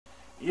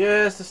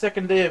Yeah, it's the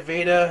second day of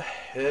VEDA,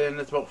 and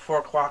it's about 4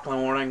 o'clock in the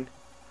morning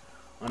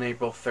on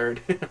April 3rd.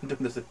 I'm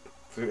doing this at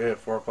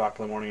 4 o'clock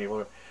in the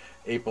morning,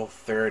 April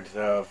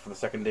 3rd, for the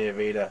second day of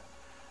VEDA.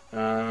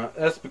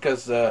 That's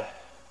because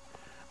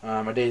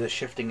my days are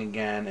shifting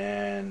again,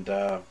 and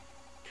well,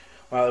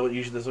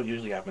 this is what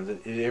usually happens.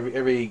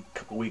 Every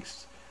couple of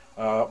weeks,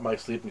 my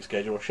sleeping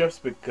schedule shifts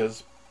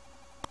because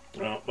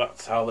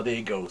that's how the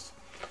day goes.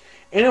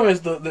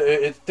 Anyways,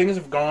 things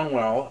have gone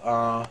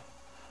well.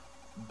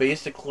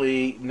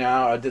 Basically,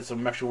 now I did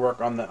some extra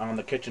work on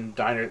the kitchen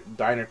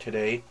diner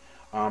today.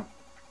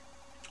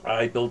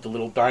 I built a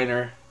little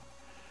diner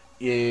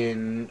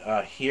in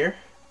here.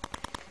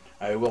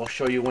 I will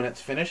show you when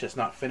it's finished. It's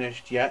not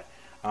finished yet.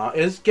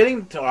 It's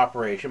getting to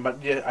operation,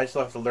 but yeah, I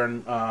still have to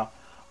learn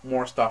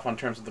more stuff on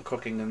terms of the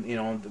cooking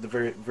and the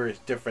various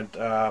different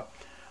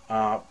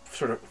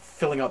sort of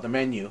filling out the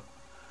menu.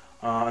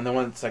 And then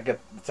once I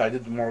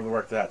did more of the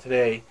work to that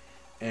today,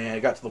 and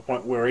it got to the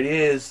point where it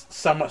is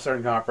somewhat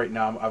starting to operate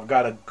now. I've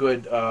got a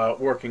good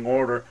working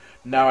order.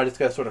 Now I just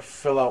got to sort of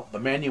fill out the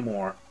menu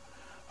more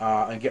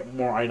and get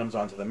more items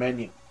onto the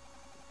menu.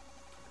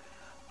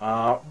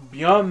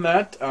 Beyond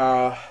that,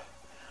 I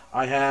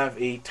have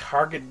a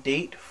target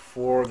date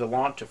for the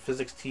launch of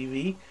Physics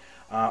TV.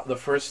 The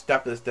first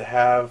step is to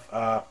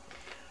have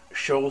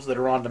shows that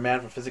are on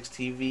demand for Physics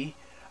TV.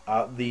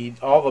 All the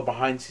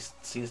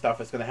behind-the-scenes stuff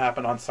is going to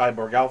happen on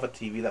Cyborg Alpha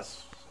TV.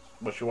 That's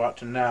what you're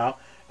watching now,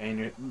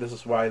 and this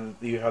is why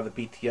you have the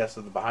BTS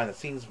of the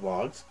behind-the-scenes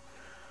vlogs.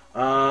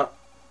 I'm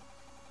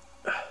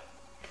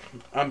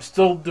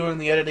still doing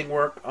the editing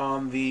work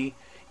on the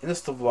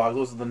Insta vlog.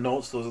 Those are the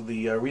notes. Those are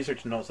the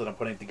research notes that I'm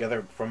putting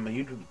together from the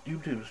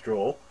YouTube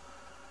stroll.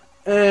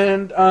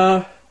 And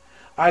I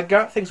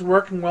got things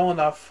working well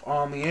enough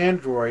on the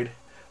Android.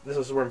 This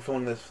is where I'm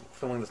filming this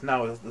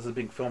now. This is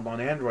being filmed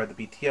on Android,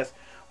 the BTS.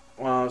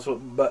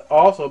 But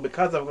also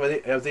because I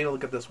was able to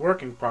get this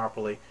working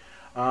properly,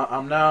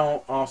 I'm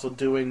now also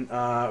doing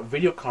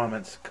video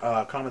comments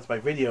by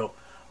video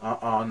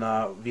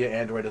via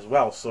Android as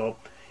well. So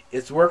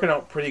it's working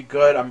out pretty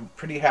good. I'm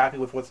pretty happy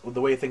with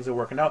the way things are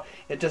working out.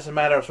 It's just a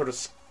matter of sort of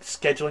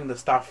scheduling the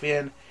stuff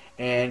in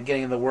and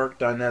getting the work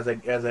done as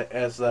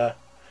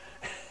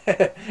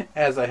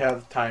as I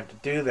have time to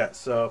do that.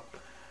 So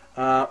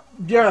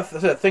yeah,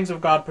 things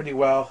have gone pretty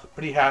well.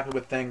 Pretty happy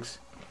with things.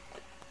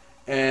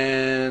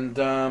 And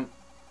the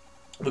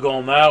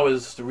goal now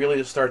is to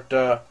really start.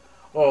 The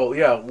other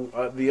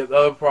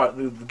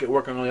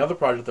working on the other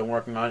project I'm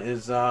working on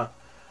is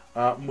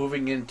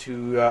moving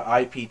into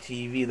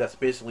IPTV. That's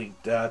basically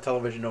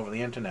television over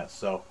the internet.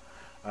 So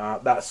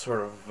that's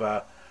sort of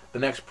the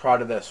next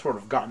project that's sort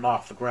of gotten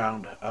off the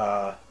ground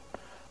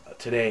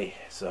today.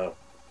 So,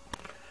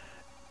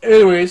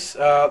 anyways,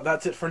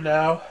 that's it for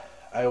now.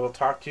 I will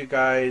talk to you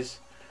guys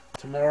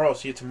tomorrow. I'll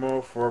see you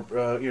tomorrow for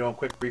a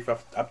quick brief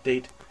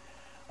update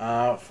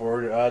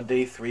for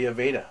day 3 of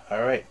VEDA.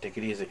 All right, take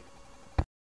it easy.